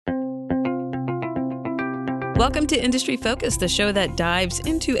Welcome to Industry Focus, the show that dives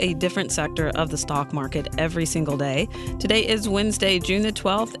into a different sector of the stock market every single day. Today is Wednesday, June the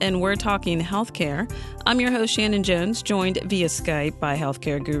 12th, and we're talking healthcare. I'm your host, Shannon Jones, joined via Skype by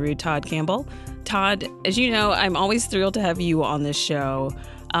healthcare guru Todd Campbell. Todd, as you know, I'm always thrilled to have you on this show.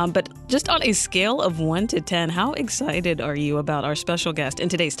 But just on a scale of 1 to 10, how excited are you about our special guest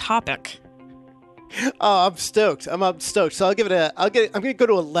and today's topic? Oh, I'm stoked. I'm stoked. So I'm going to go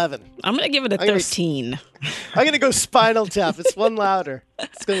to 11. I'm going to give it a 13. I'm going to go Spinal Tap. It's one louder.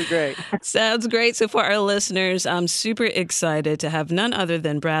 It's going to be great. Sounds great. So for our listeners, I'm super excited to have none other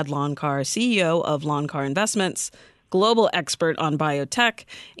than Brad Lonkar, CEO of Lonkar Investments, global expert on biotech,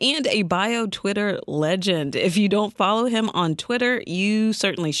 and a bio Twitter legend. If you don't follow him on Twitter, you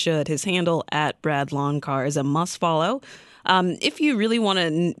certainly should. His handle at Brad Lonkar is a must follow. If you really want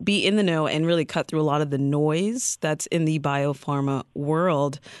to be in the know and really cut through a lot of the noise that's in the biopharma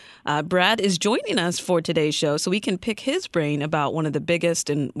world, Brad is joining us for today's show so we can pick his brain about one of the biggest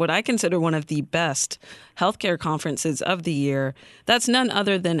and what I consider one of the best healthcare conferences of the year. That's none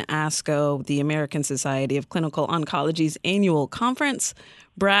other than ASCO, the American Society of Clinical Oncology's annual conference.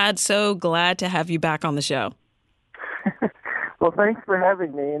 Brad, so glad to have you back on the show. Well, thanks for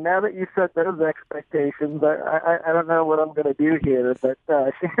having me. And now that you set those expectations, I don't know what I'm going to do here. But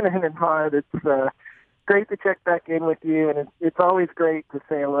Shannon and Todd, it's great to check back in with you. And it's always great to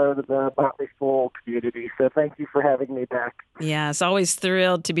say hello to the Motley Fool community. So thank you for having me back. Yeah, it's always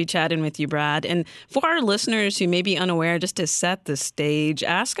thrilled to be chatting with you, Brad. And for our listeners who may be unaware, just to set the stage,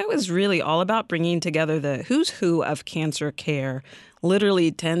 ASCO is really all about bringing together the who's who of cancer care.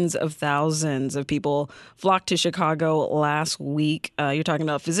 Literally tens of thousands of people flocked to Chicago last week. You're talking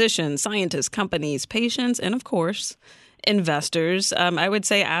about physicians, scientists, companies, patients, and of course, investors. I would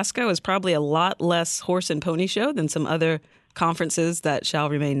say ASCO is probably a lot less horse and pony show than some other conferences that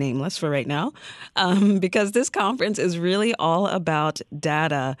shall remain nameless for right now, because this conference is really all about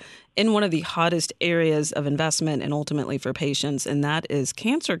data in one of the hottest areas of investment and ultimately for patients, and that is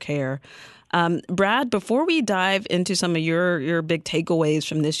cancer care. Brad, before we dive into some of your big takeaways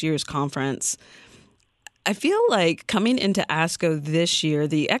from this year's conference, I feel like coming into ASCO this year,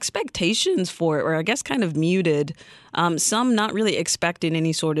 the expectations for it were, I guess, kind of muted. Some not really expecting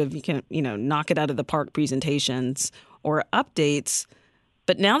any sort of, knock it out of the park presentations or updates.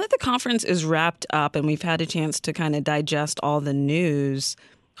 But now that the conference is wrapped up and we've had a chance to kind of digest all the news,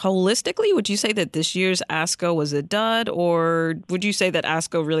 holistically, would you say that this year's ASCO was a dud, or would you say that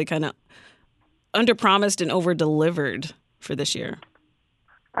ASCO really kind of underpromised and over-delivered for this year?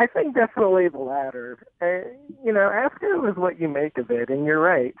 I think definitely the latter. ASCO is what you make of it, and you're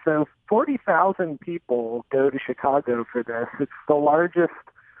right. So 40,000 people go to Chicago for this. It's the largest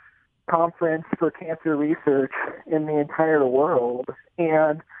conference for cancer research in the entire world,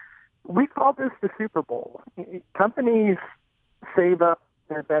 and we call this the Super Bowl. Companies save up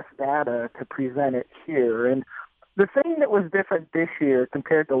their best data to present it here, and the thing that was different this year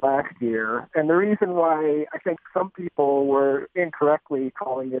compared to last year, and the reason why I think some people were incorrectly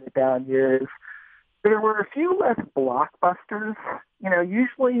calling it a down year, is there were a few less blockbusters.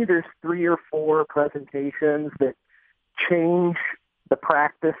 Usually there's 3 or 4 presentations that change the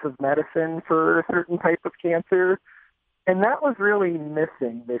practice of medicine for a certain type of cancer, and that was really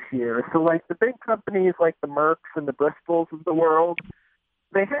missing this year. So like the big companies like the Mercks and the Bristols of the world,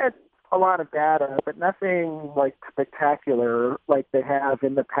 they had a lot of data, but nothing like spectacular like they have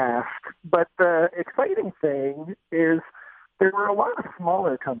in the past. But the exciting thing is there were a lot of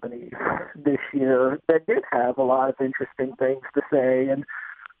smaller companies this year that did have a lot of interesting things to say. And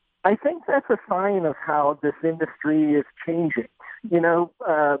I think that's a sign of how this industry is changing.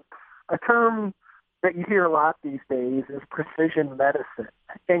 A term that you hear a lot these days is precision medicine.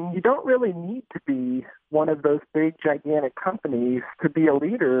 And you don't really need to be one of those big, gigantic companies to be a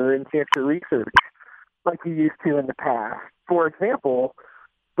leader in cancer research like you used to in the past. For example,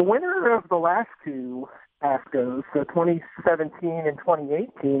 the winner of the last 2 ASCOs, so 2017 and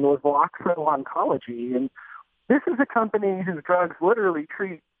 2018, was Loxo Oncology. And this is a company whose drugs literally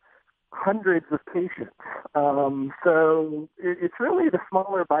treat hundreds of patients. So it's really the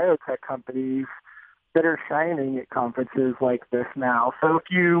smaller biotech companies that are shining at conferences like this now. So if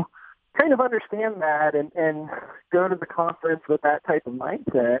you kind of understand that and go to the conference with that type of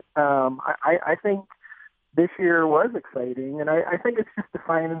mindset, I think this year was exciting, and I think it's just a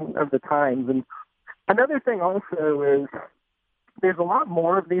sign of the times. And another thing also is there's a lot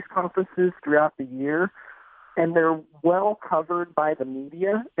more of these conferences throughout the year, and they're well covered by the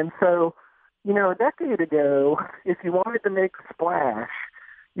media. And so, a decade ago, if you wanted to make a splash,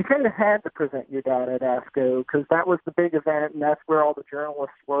 you kind of had to present your data at ASCO because that was the big event, and that's where all the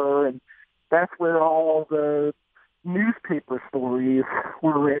journalists were. And That's where all the newspaper stories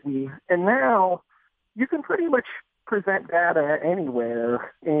were written. And now you can pretty much present data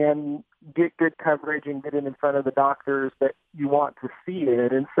anywhere and get good coverage and get it in front of the doctors that you want to see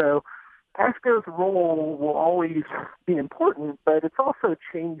it. And so ASCO's role will always be important, but it's also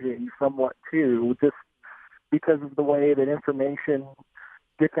changing somewhat too, just because of the way that information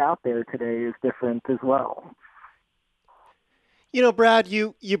gets out there today is different as well. You know, Brad,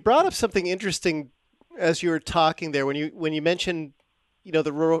 you brought up something interesting as you were talking there when you mentioned,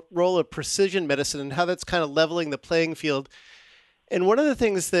 the role of precision medicine and how that's kind of leveling the playing field. And one of the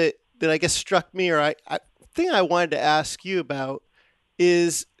things that I guess struck me, or I thing I wanted to ask you about,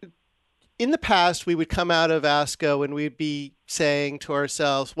 is in the past we would come out of ASCO and we'd be saying to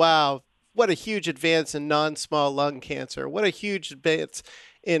ourselves, "Wow, what a huge advance in non-small lung cancer! What a huge advance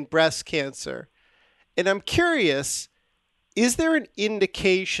in breast cancer!" And I'm curious, is there an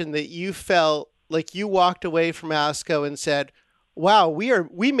indication that you felt like you walked away from ASCO and said, "Wow,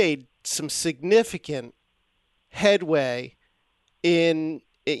 we made some significant headway in,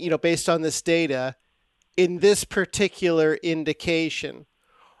 based on this data in this particular indication"?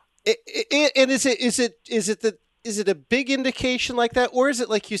 And is it a big indication like that, or is it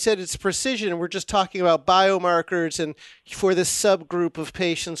like you said, it's precision and we're just talking about biomarkers and for this subgroup of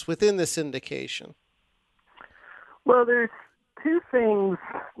patients within this indication? Well, there's two things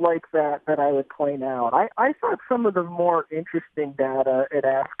like that I would point out. I thought some of the more interesting data at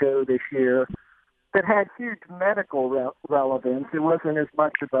ASCO this year that had huge medical relevance, it wasn't as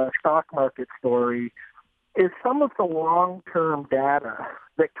much of a stock market story, is some of the long-term data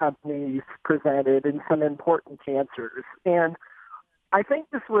that companies presented in some important cancers. And I think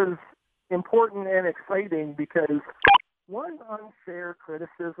this was important and exciting because one unfair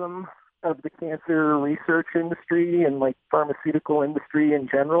criticism of the cancer research industry and like pharmaceutical industry in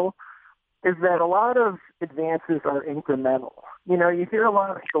general is that a lot of advances are incremental. You hear a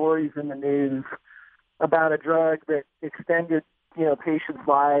lot of stories in the news about a drug that extended, patients'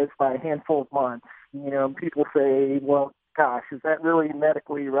 lives by a handful of months. People say, well, gosh, is that really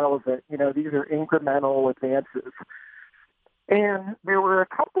medically relevant? These are incremental advances. And there were a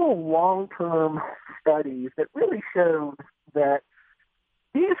couple long-term studies that really showed that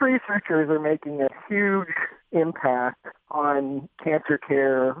these researchers are making a huge impact on cancer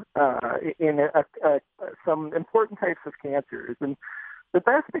care in some important types of cancers. And the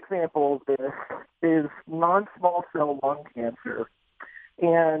best example of this is non-small cell lung cancer.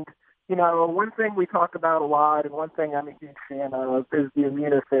 And, one thing we talk about a lot and one thing I'm a huge fan of is the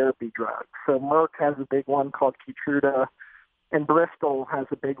immunotherapy drugs. So Merck has a big one called Keytruda, and Bristol has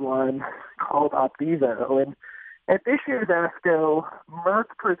a big one called Opdivo. And at this year's ASCO, Merck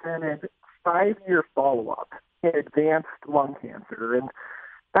presented 5-year follow-up in advanced lung cancer. And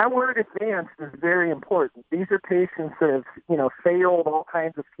that word advanced is very important. These are patients that have, failed all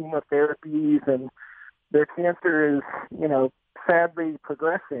kinds of chemotherapies and their cancer is, sadly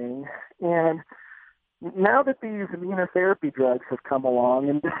progressing. And now that these immunotherapy drugs have come along,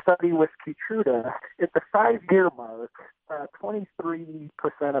 in this study with Keytruda, at the 5-year mark, 23%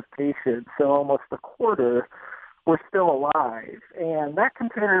 of patients, so almost a quarter, were still alive. And that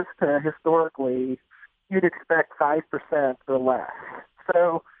compares to historically, you'd expect 5% or less.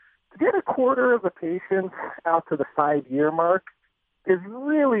 So to get a quarter of the patients out to the 5-year mark is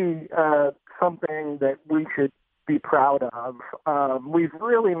really something that we should be proud of. We've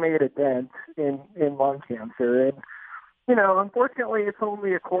really made a dent in lung cancer. And, unfortunately, it's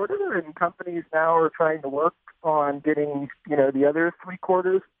only a quarter, and companies now are trying to work on getting, the other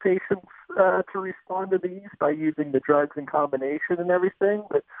 3/4 patients to respond to these by using the drugs in combination and everything.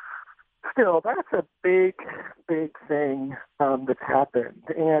 But still, that's a big, big thing that's happened.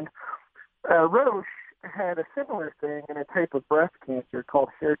 And Roche had a similar thing in a type of breast cancer called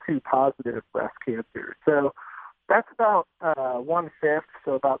HER2-positive breast cancer. So that's about 1/5,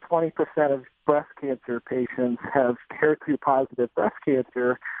 so about 20% of breast cancer patients have HER2-positive breast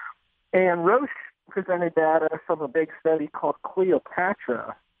cancer. And Roche presented data from a big study called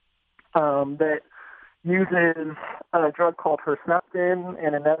Cleopatra that uses a drug called Herceptin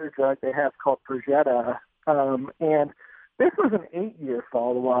and another drug they have called Perjeta. And this was an 8-year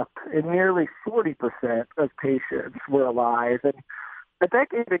follow-up, and nearly 40% of patients were alive. And a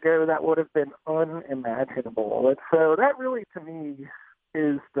decade ago, that would have been unimaginable. And so that really, to me,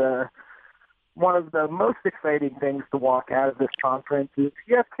 is one of the most exciting things to walk out of this conference is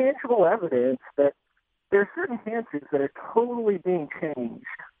you have tangible evidence that there are certain cancers that are totally being changed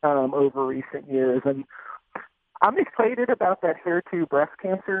over recent years. And I'm excited about that HER2 breast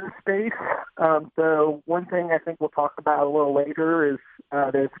cancer space. So one thing I think we'll talk about a little later is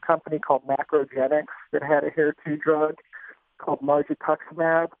there's a company called Macrogenics that had a HER2 drug called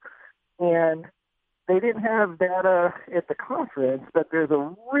margetuximab, and they didn't have data at the conference, but there's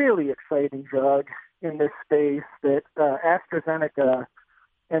a really exciting drug in this space that AstraZeneca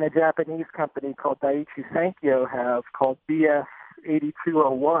and a Japanese company called Daiichi Sankyo have called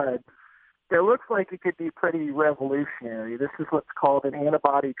BS8201. It looks like it could be pretty revolutionary. This is what's called an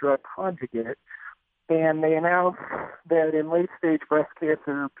antibody-drug conjugate. And they announced that in late-stage breast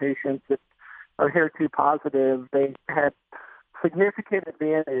cancer patients that are HER2 positive, they had significant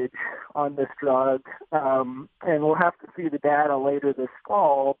advantage on this drug. And we'll have to see the data later this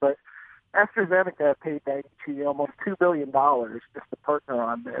fall. But AstraZeneca paid Daiichi almost $2 billion just to partner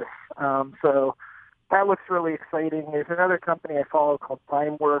on this. So that looks really exciting. There's another company I follow called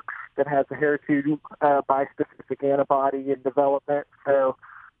Zymeworks that has a HER2 bispecific antibody in development. So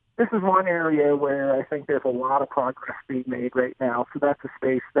this is one area where I think there's a lot of progress being made right now. So that's a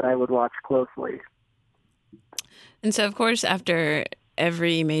space that I would watch closely. And so, of course, after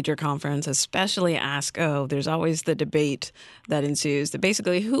every major conference, especially ASCO, there's always the debate that ensues that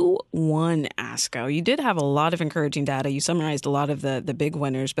basically who won ASCO? You did have a lot of encouraging data. You summarized a lot of the big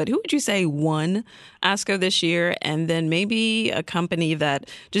winners, but who would you say won ASCO this year? And then maybe a company that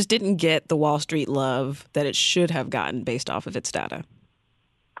just didn't get the Wall Street love that it should have gotten based off of its data?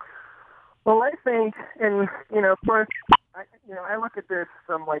 Well, I think, and, of course, I look at this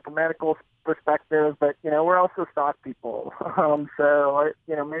from like a medical perspective, but, we're also stock people. So,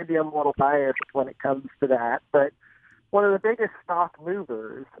 maybe I'm a little biased when it comes to that. But one of the biggest stock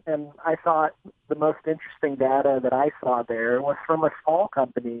movers, and I thought the most interesting data that I saw there was from a small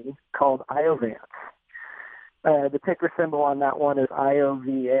company called Iovance. The ticker symbol on that one is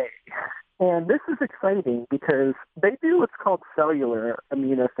IOVA. And this is exciting because they do what's called cellular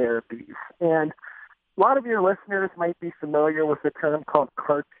immunotherapies. And a lot of your listeners might be familiar with the term called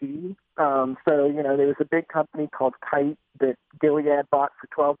CAR-T. There was a big company called Kite that Gilead bought for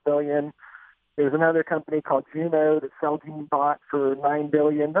 $12 billion. There's another company called Juno that Celgene bought for $9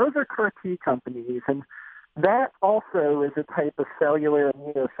 billion. Those are CAR-T companies, and that also is a type of cellular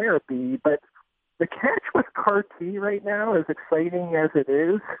immunotherapy. But the catch with CAR-T right now, as exciting as it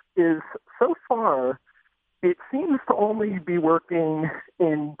is so far, it seems to only be working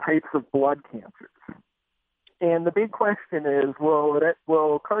in types of blood cancers. And the big question is, will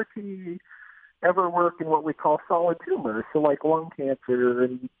CAR-T ever work in what we call solid tumors, so like lung cancer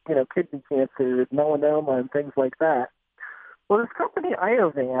and kidney cancer, melanoma, and things like that? Well, this company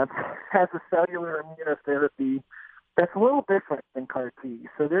Iovance has a cellular immunotherapy that's a little different than CAR-T.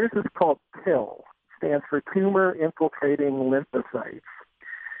 So theirs is called TIL, stands for tumor infiltrating lymphocytes.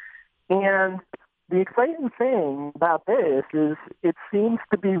 And the exciting thing about this is it seems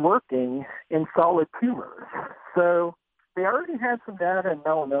to be working in solid tumors. So they already had some data in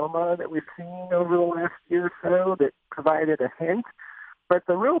melanoma that we've seen over the last year or so that provided a hint. But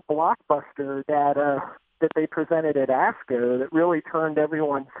the real blockbuster data that they presented at ASCO that really turned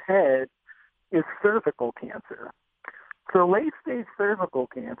everyone's head is cervical cancer. So late-stage cervical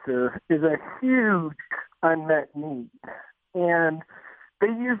cancer is a huge unmet need. And they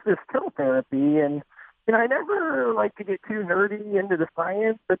use this TIL therapy, and I never like to get too nerdy into the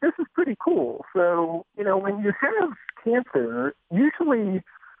science, but this is pretty cool. So, when you have cancer, usually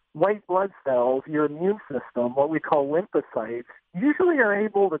white blood cells, your immune system, what we call lymphocytes, usually are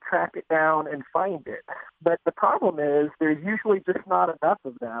able to track it down and find it. But the problem is there's usually just not enough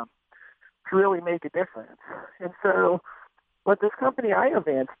of them to really make a difference. And so what this company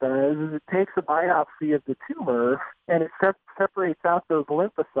Iovance does is it takes a biopsy of the tumor and it separates out those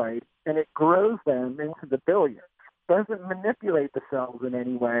lymphocytes and it grows them into the billions. Doesn't manipulate the cells in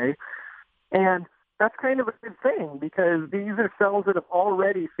any way. And that's kind of a good thing because these are cells that have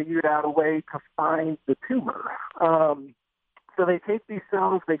already figured out a way to find the tumor. So they take these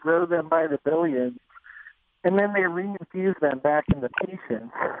cells, they grow them by the billions, and then they reinfuse them back into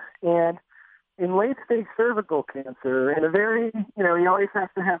patients. And in late-stage cervical cancer, in a very, you always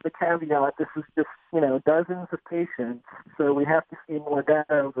have to have the caveat, this is just, dozens of patients, so we have to see more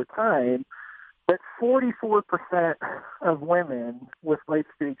data over time. But 44% of women with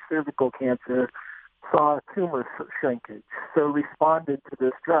late-stage cervical cancer saw tumor shrinkage, so responded to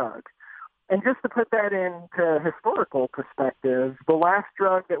this drug. And just to put that into historical perspective, the last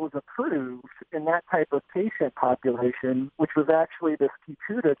drug that was approved in that type of patient population, which was actually this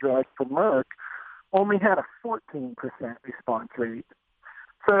Keytruda drug from Merck, only had a 14% response rate.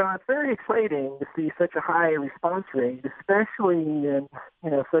 So it's very exciting to see such a high response rate, especially in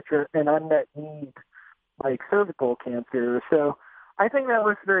such an unmet need like cervical cancer. So I think that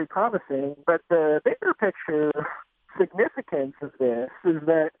looks very promising. But the bigger picture significance of this is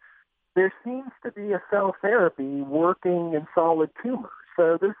that there seems to be a cell therapy working in solid tumors.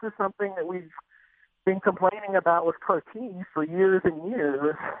 So this is something that we've been complaining about with CAR T for years and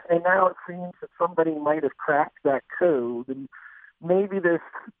years, and now it seems that somebody might have cracked that code, and maybe this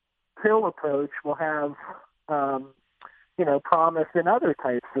pill approach will have, promise in other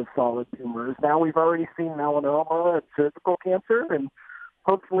types of solid tumors. Now we've already seen melanoma and cervical cancer, and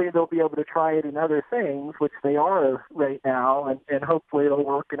hopefully they'll be able to try it in other things, which they are right now, and hopefully it'll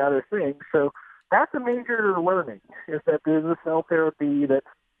work in other things. So that's a major learning, is that there's a cell therapy that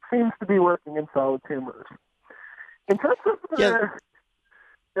seems to be working in solid tumors. In terms of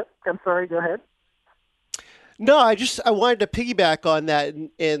I'm sorry, go ahead. No, I wanted to piggyback on that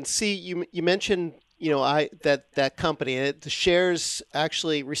and see, you mentioned, that company, and the shares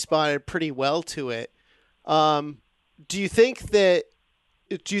actually responded pretty well to it. Do you think that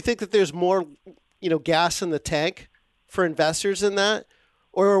there's more, gas in the tank for investors in that,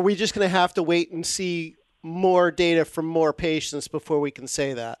 or are we just going to have to wait and see more data from more patients before we can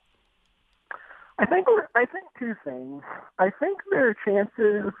say that? I think two things. I think there are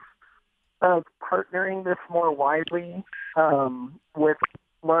chances of partnering this more widely with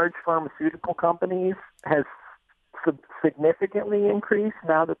large pharmaceutical companies has significantly increased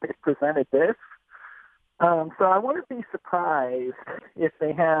now that they've presented this. So I wouldn't be surprised if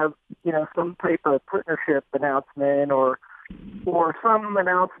they have, some type of partnership announcement or some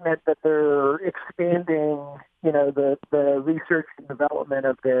announcement that they're expanding, the research and development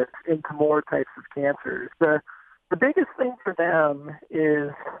of this into more types of cancers. The biggest thing for them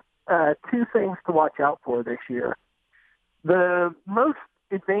is two things to watch out for this year. The most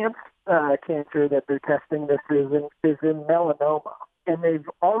advanced cancer that they're testing this is in melanoma, and they've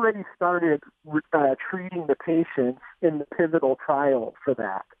already started treating the patients in the pivotal trial for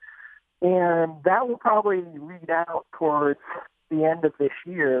that. And that will probably read out towards the end of this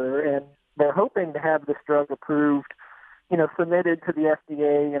year, and they're hoping to have this drug approved, submitted to the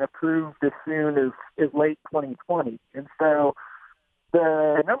FDA and approved as soon as late 2020. And so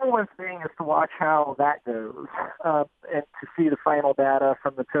the number one thing is to watch how that goes and to see the final data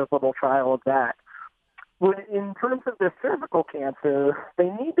from the pivotal trial of that. In terms of the cervical cancer, they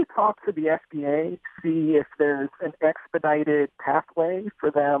need to talk to the FDA to see if there's an expedited pathway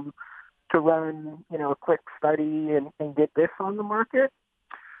for them to run, a quick study and get this on the market.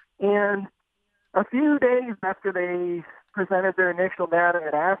 And a few days after they presented their initial data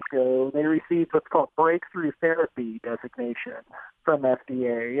at ASCO, they received what's called breakthrough therapy designation from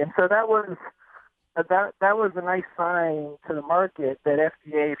FDA. And so that was a nice sign to the market that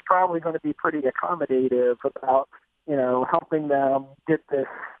FDA is probably going to be pretty accommodative about, helping them get this,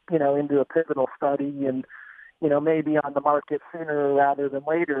 into a pivotal study and, maybe on the market sooner rather than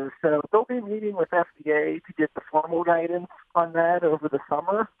later. So they'll be meeting with FDA to get the formal guidance on that over the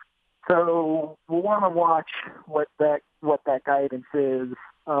summer. So we'll want to watch what that guidance is,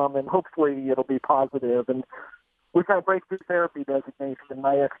 and hopefully it'll be positive. And with that breakthrough therapy designation,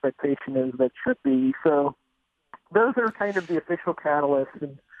 my expectation is that should be. So those are kind of the official catalysts.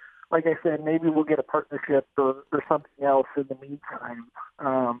 And like I said, maybe we'll get a partnership or something else in the meantime.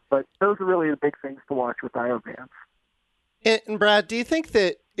 But those are really the big things to watch with Iovance. And Brad, do you think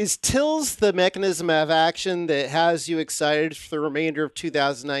that is TILs the mechanism of action that has you excited for the remainder of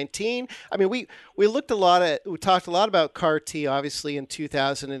 2019? I mean, we talked a lot about CAR T, obviously, in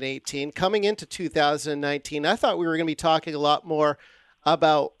 2018. Coming into 2019, I thought we were going to be talking a lot more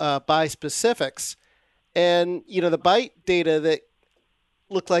about bispecifics. And, the BiTE data that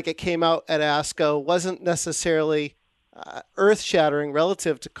looked like it came out at ASCO wasn't necessarily earth-shattering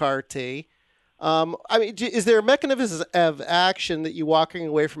relative to CAR T. Is there a mechanism of action that you're walking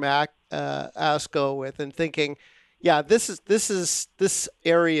away from ASCO with and thinking, yeah, this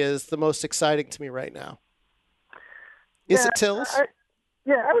area is the most exciting to me right now? Is it TILs?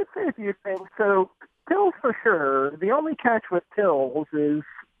 I would say a few things. So TILs for sure. The only catch with TILs is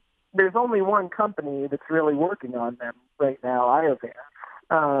there's only one company that's really working on them right now, Iovance.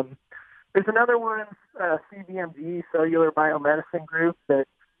 There's another one, CBMG, Cellular Biomedicine Group, that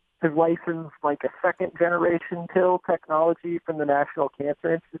has licensed like a second-generation TIL technology from the National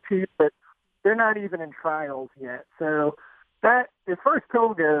Cancer Institute, but they're not even in trials yet. So that, as far as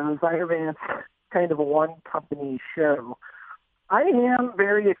TIL goes, Iovance kind of a one-company show. I am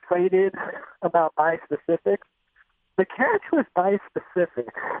very excited about bispecifics. The catch with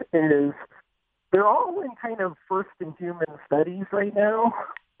bispecifics is they're all in kind of first-in-human studies right now,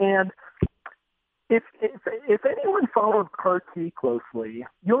 and if anyone followed CAR T closely,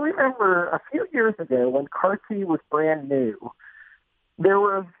 you'll remember a few years ago when CAR T was brand new, there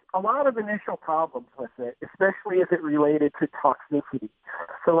was a lot of initial problems with it, especially as it related to toxicity.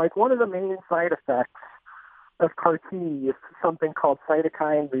 So, like, one of the main side effects of CAR T is something called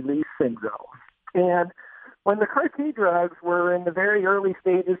cytokine release syndrome. And when the CAR T drugs were in the very early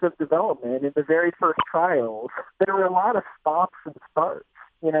stages of development, in the very first trials, there were a lot of stops and starts.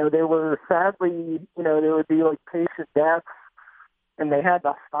 There were, sadly, there would be like patient deaths, and they had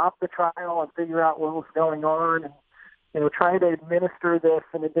to stop the trial and figure out what was going on and, try to administer this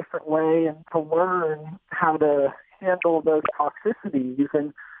in a different way and to learn how to handle those toxicities.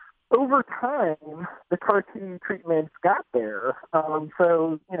 And over time, the CAR T treatments got there.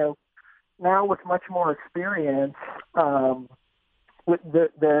 So, now with much more experience, with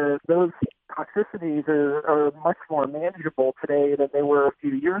those toxicities are much more manageable today than they were a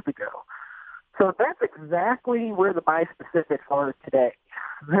few years ago. So that's exactly where the bispecifics are today.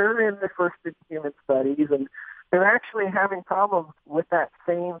 They're in the first human studies, and they're actually having problems with that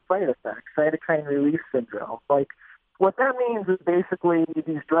same side effect, cytokine release syndrome. Like, what that means is basically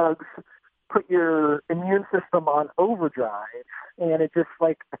these drugs put your immune system on overdrive, and it just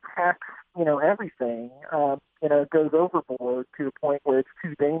like attacks, everything. It goes overboard to a point where it's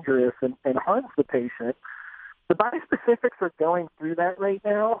too dangerous and harms the patient. The bispecifics are going through that right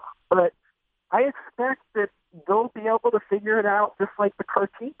now, but I expect that they'll be able to figure it out just like the CAR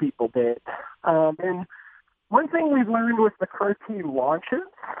T people did. And one thing we've learned with the CAR T launches,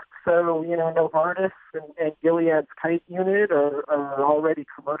 so, Novartis and Gilead's Kite unit are already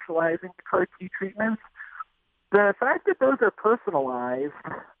commercializing the CAR T treatments. The fact that those are personalized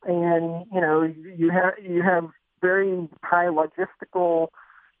and, you have very high logistical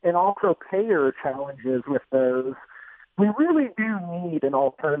and also payer challenges with those, we really do need an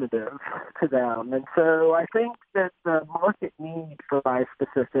alternative to them. And so I think that the market need for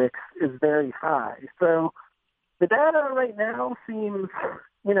bispecifics is very high. So the data right now seems,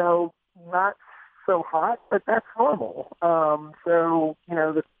 not so hot, but that's normal.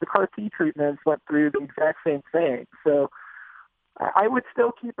 The CAR T treatments went through the exact same thing. So I would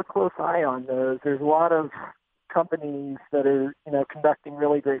still keep a close eye on those. There's a lot of companies that are, conducting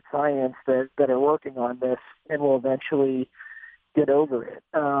really great science that are working on this and will eventually get over it.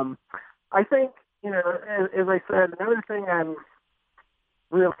 I think, as I said, another thing I'm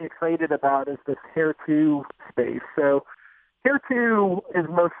really excited about is this HER2 space. So HER2 is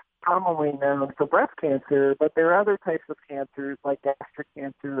most commonly known for breast cancer, but there are other types of cancers like gastric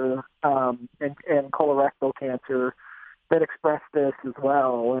cancer and colorectal cancer that express this as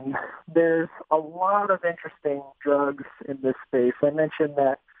well. And there's a lot of interesting drugs in this space. I mentioned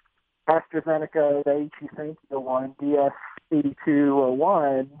that AstraZeneca, the Daiichi Sankyo one,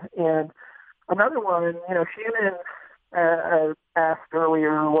 DS-8201, and another one, Shannon asked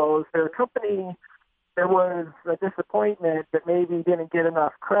earlier, well, is there a company there was a disappointment that maybe didn't get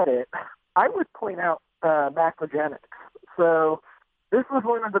enough credit? I would point out Macrogenics. So this was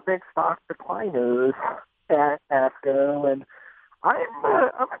one of the big stock decliners at ASCO, and I'm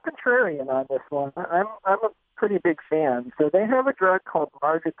a contrarian on this one. I'm a pretty big fan. So they have a drug called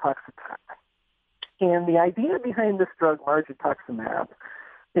margetuximab, and the idea behind this drug, margetuximab,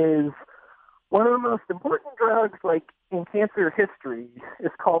 is one of the most important drugs, like in cancer history,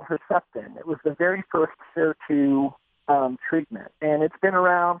 is called Herceptin. It was the very first HER2 treatment, and it's been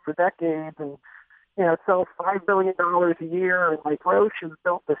around for decades. And it sells $5 billion a year, and like Roche has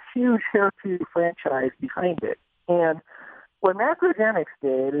built this huge HER2 franchise behind it. And what Macrogenics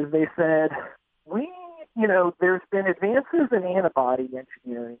did is they said, there's been advances in antibody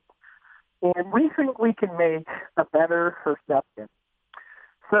engineering, and we think we can make a better Herceptin.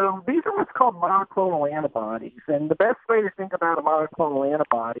 So these are what's called monoclonal antibodies. And the best way to think about a monoclonal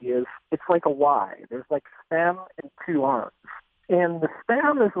antibody is it's like a Y. There's like stem and two arms. And the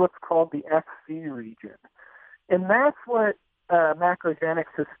stem is what's called the Fc region. And that's what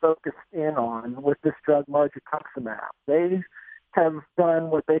Macrogenics has focused in on with this drug margetuximab. They have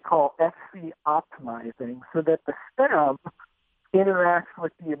done what they call Fc optimizing so that the stem interacts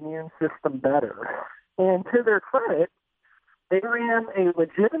with the immune system better. And to their credit, they ran a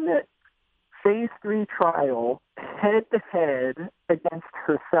legitimate phase 3 trial head-to-head against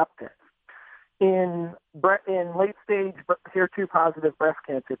Herceptin in late-stage HER2-positive breast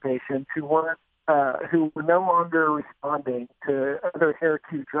cancer patients who were no longer responding to other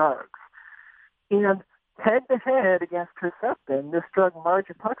HER2 drugs. And head-to-head against Herceptin, this drug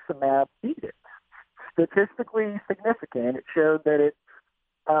margetuximab beat it. Statistically significant. It showed that it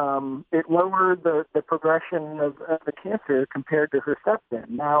lowered the progression of the cancer compared to Herceptin.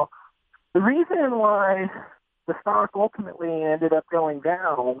 Now, The reason why the stock ultimately ended up going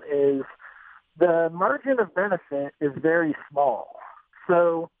down is the margin of benefit is very small.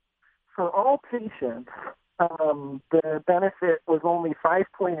 So for all patients, the benefit was only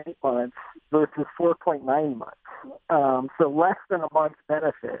 5.8 months versus 4.9 months. So less than a month's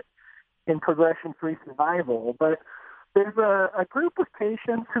benefit in progression-free survival. But there's a group of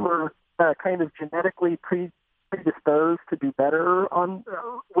patients who are kind of genetically predisposed to do better on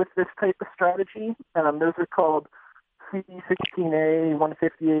with this type of strategy. Those are called CD16A,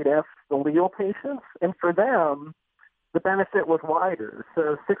 158F allele patients. And for them, the benefit was wider.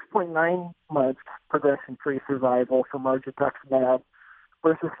 So 6.9 months progression-free survival for margetuximab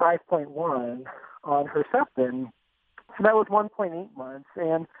versus 5.1 on Herceptin. So that was 1.8 months.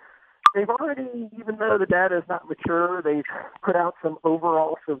 And they've already, even though the data is not mature, they've put out some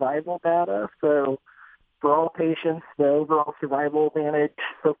overall survival data. So for all patients, the overall survival advantage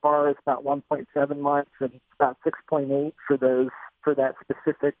so far is about 1.7 months and about 6.8 for that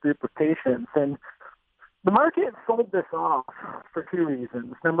specific group of patients. And the market sold this off for two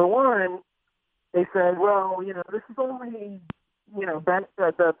reasons. Number one, they said, well, this is only,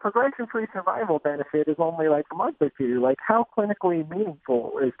 the progression-free survival benefit is only like a month or two. Like, how clinically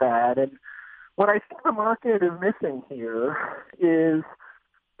meaningful is that? And what I think the market is missing here is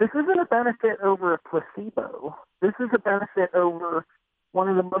this isn't a benefit over a placebo. This is a benefit over one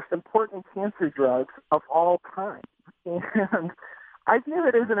of the most important cancer drugs of all time. And I view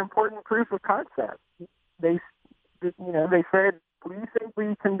it as an important proof of concept. They said, we think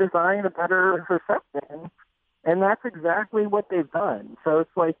we can design a better Herceptin, and that's exactly what they've done. So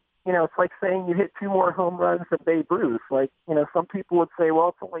it's like saying you hit two more home runs than Babe Ruth. Like, some people would say, well,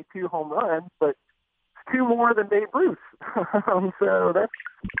 it's only two home runs, but it's two more than Babe Ruth. So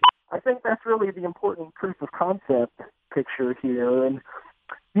I think that's really the important proof of concept picture here. And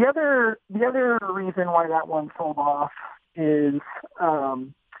the other reason why that one sold off is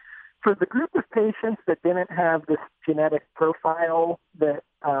for the group of patients that didn't have this genetic profile that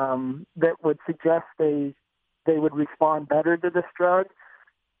would suggest they would respond better to this drug,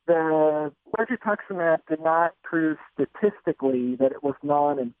 the margetuximab did not prove statistically that it was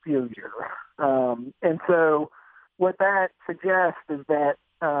non-inferior. And so what that suggests is that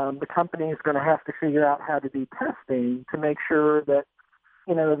the company is going to have to figure out how to do testing to make sure that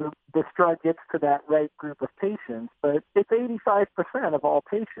this drug gets to that right group of patients, but it's 85% of all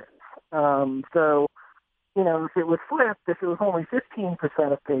patients. So, if it was flipped, if it was only 15%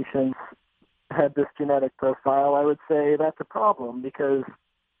 of patients had this genetic profile, I would say that's a problem because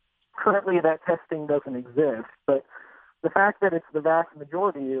currently that testing doesn't exist. But the fact that it's the vast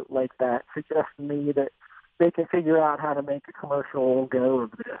majority like that suggests to me that they can figure out how to make a commercial go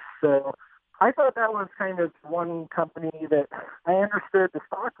of this. So I thought that was kind of one company that I understood the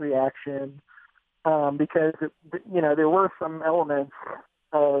stock reaction because, there were some elements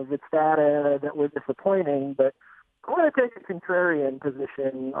of its data that were disappointing, but I want to take a contrarian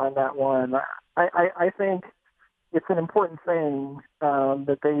position on that one. I think it's an important thing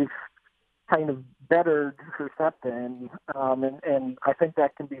that they've kind of bettered Herceptin, and I think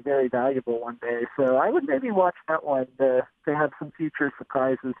that can be very valuable one day. So I would maybe watch that one to have some future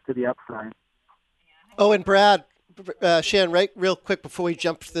surprises to the upside. Oh, and Brad, Shannon, right, real quick before we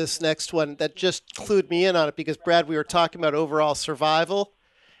jump to this next one, that just clued me in on it because, Brad, we were talking about overall survival.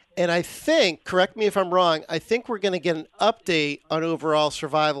 And I think, correct me if I'm wrong, I think we're going to get an update on overall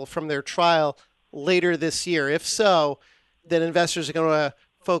survival from their trial later this year. If so, then investors are going to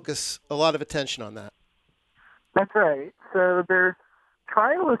focus a lot of attention on that. That's right. So their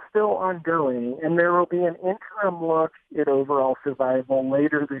trial is still ongoing, and there will be an interim look at overall survival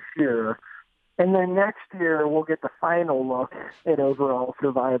later this year. And then next year, we'll get the final look at overall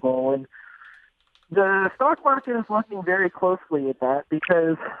survival. And the stock market is looking very closely at that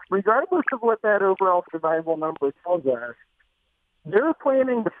because regardless of what that overall survival number tells us, they're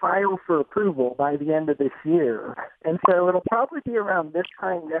planning to file for approval by the end of this year. And so it'll probably be around this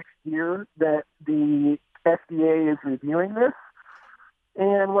time next year that the FDA is reviewing this.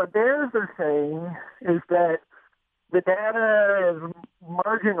 And what bears are saying is that the data is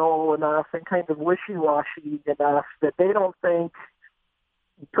marginal enough and kind of wishy-washy enough that they don't think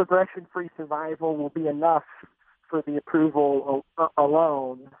progression-free survival will be enough for the approval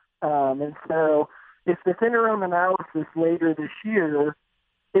alone. And so if this interim analysis later this year,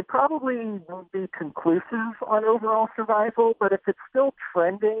 it probably won't be conclusive on overall survival, but if it's still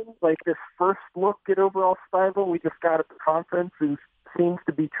trending, like this first look at overall survival we just got at the conference seems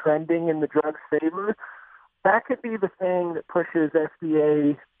to be trending in the drug's favor, that could be the thing that pushes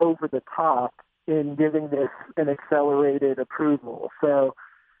FDA over the top in giving this an accelerated approval. So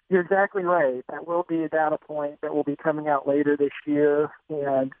You're exactly right. That will be a data point that will be coming out later this year,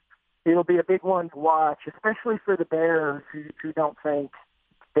 and it'll be a big one to watch, especially for the bears who don't think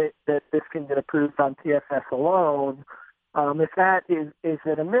that this can get approved on PFS alone. If that is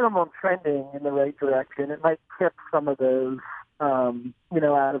at a minimum trending in the right direction, it might tip some of those,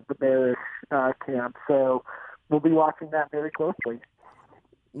 out of the bearish camp. So we'll be watching that very closely.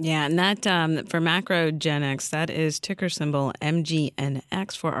 Yeah, and that for Macrogenics, that is ticker symbol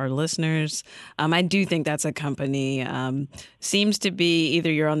MGNX for our listeners. I do think that's a company. Seems to be either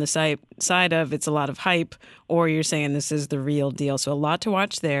you're on the side of it's a lot of hype, or you're saying this is the real deal. So a lot to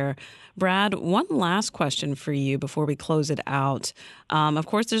watch there. Brad, one last question for you before we close it out. Of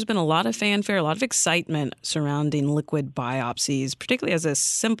course, there's been a lot of fanfare, a lot of excitement surrounding liquid biopsies, particularly as a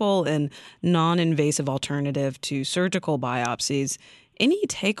simple and non-invasive alternative to surgical biopsies. Any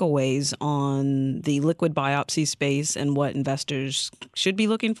takeaways on the liquid biopsy space and what investors should be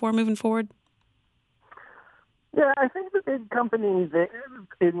looking for moving forward? Yeah, I think the big companies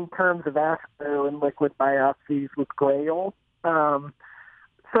in terms of ASCO and liquid biopsies was Grail.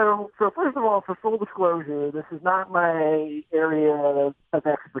 So first of all, for full disclosure, this is not my area of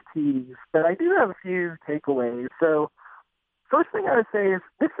expertise, but I do have a few takeaways. So first thing I would say is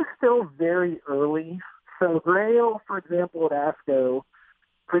this is still very early. So Grail, for example, at ASCO,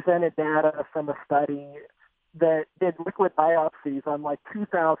 presented data from a study that did liquid biopsies on like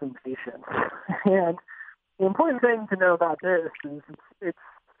 2,000 patients. And the important thing to know about this is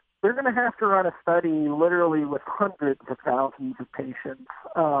they're going to have to run a study literally with hundreds of thousands of patients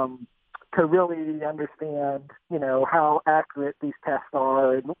to really understand, how accurate these tests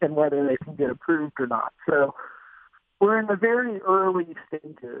are and whether they can get approved or not. So we're in the very early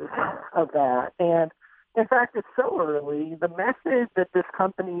stages of that. And in fact, it's so early, the method that this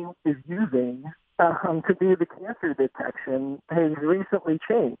company is using to do the cancer detection has recently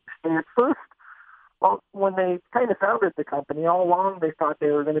changed. And at first, when they kind of founded the company, all along they thought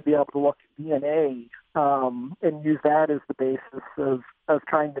they were going to be able to look at DNA and use that as the basis of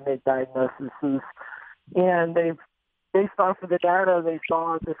trying to make diagnoses. And they've, based off of the data they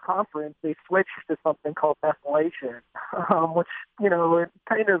saw at this conference, they switched to something called methylation, which, it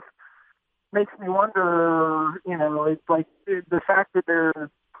kind of makes me wonder, it's like the fact that they're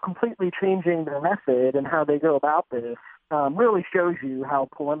completely changing their method and how they go about this really shows you how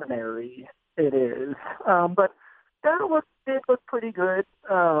preliminary it is. But that did look pretty good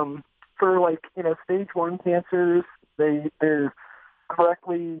for stage 1 cancers. They're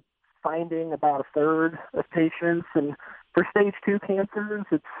correctly finding about a third of patients, and for stage 2 cancers,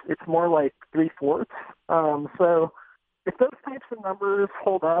 it's more like 3/4. So if those types of numbers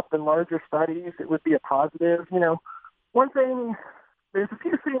hold up in larger studies, it would be a positive. One thing, there's a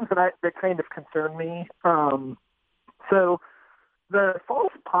few things that kind of concern me. So the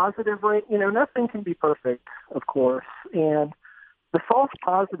false positive rate, nothing can be perfect, of course, and the false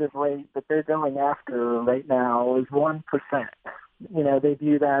positive rate that they're going after right now is 1%. They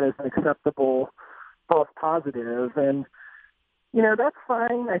view that as an acceptable false positive, and that's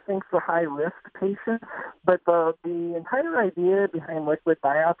fine, I think, for high-risk patients, but the entire idea behind liquid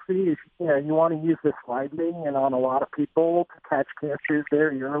biopsy is, you want to use this widely and on a lot of people to catch cancers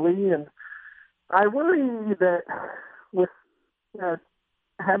very early, and I worry that with,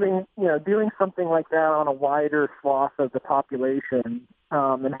 doing something like that on a wider swath of the population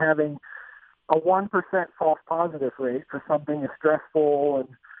and having a 1% false positive rate for something as stressful and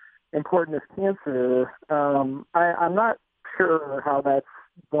important as cancer, I'm not sure how that's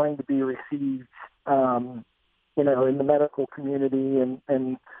going to be received, in the medical community and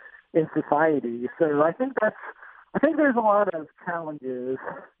in society. So I think there's a lot of challenges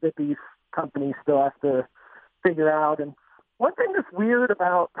that these companies still have to figure out. And one thing that's weird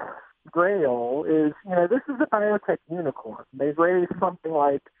about Grail is, this is a biotech unicorn. They've raised something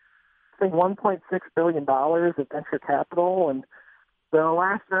like, I think, $1.6 billion of venture capital, and the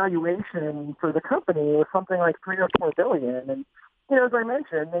last valuation for the company was something like $3 or $4 billion. And, as I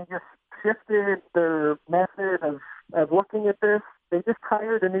mentioned, they just shifted their method of looking at this. They just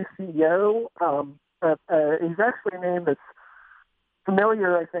hired a new CEO. He's actually a name that's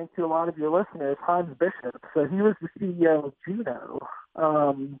familiar, I think, to a lot of your listeners, Hans Bishop. So he was the CEO of Juno,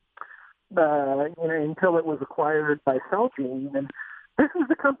 until it was acquired by Celgene. And this is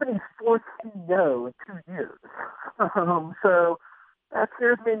the company's 4th CEO in 2 years. So that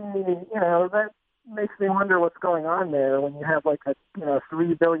scares me, that makes me wonder what's going on there when you have like a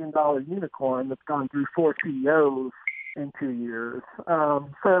 $3 billion unicorn that's gone through 4 CEOs in 2 years.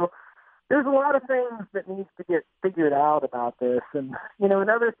 So there's a lot of things that needs to get figured out about this. And,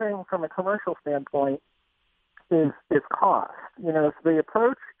 another thing from a commercial standpoint is cost. So the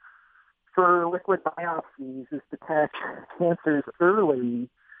approach for liquid biopsies is to catch cancers early,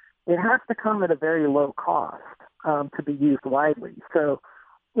 it has to come at a very low cost to be used widely. So,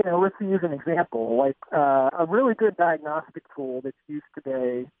 let's use an example, like a really good diagnostic tool that's used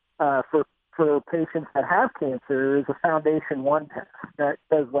today for patients that have cancer is a FoundationOne test that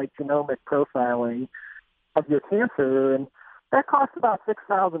does like genomic profiling of your cancer, and that costs about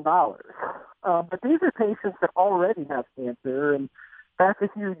 $6,000. But these are patients that already have cancer, and that's a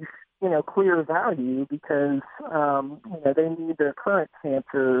huge, clear value because, they need their current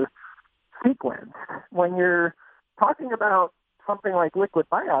cancer sequenced. When you're talking about something like liquid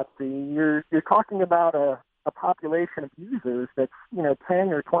biopsy, you're talking about a population of users that's,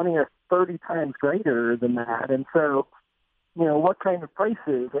 10 or 20 or 30 times greater than that. And so, what kind of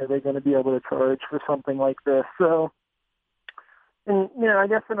prices are they going to be able to charge for something like this? So, and, I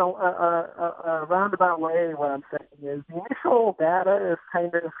guess in a roundabout way, what I'm saying is the initial data is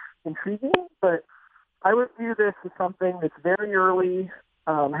kind of intriguing, but I would view this as something that's very early,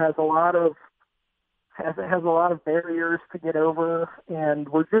 has a lot of barriers to get over, and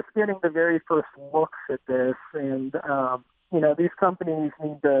we're just getting the very first looks at this. And these companies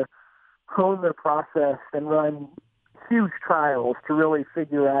need to hone their process and run huge trials to really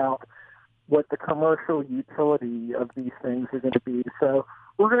figure out what the commercial utility of these things are going to be. So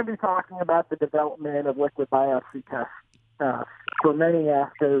we're going to be talking about the development of liquid biopsy tests for many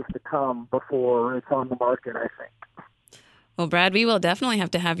ASCOs to come before it's on the market, I think. Well, Brad, we will definitely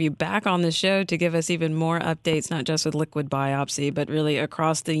have to have you back on the show to give us even more updates, not just with liquid biopsy, but really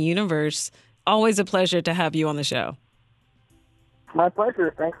across the universe. Always a pleasure to have you on the show. My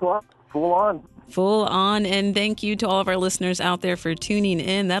pleasure. Thanks a lot. Full on. Full on. And thank you to all of our listeners out there for tuning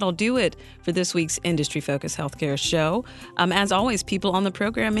in. That'll do it for this week's Industry Focus Healthcare show. As always, people on the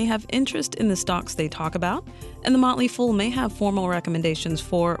program may have interest in the stocks they talk about, and the Motley Fool may have formal recommendations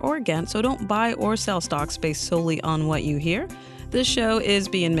for or against, so don't buy or sell stocks based solely on what you hear. This show is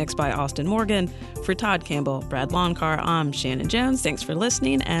being mixed by Austin Morgan. For Todd Campbell, Brad Loncar, I'm Shannon Jones. Thanks for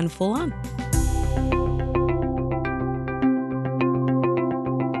listening, and full on.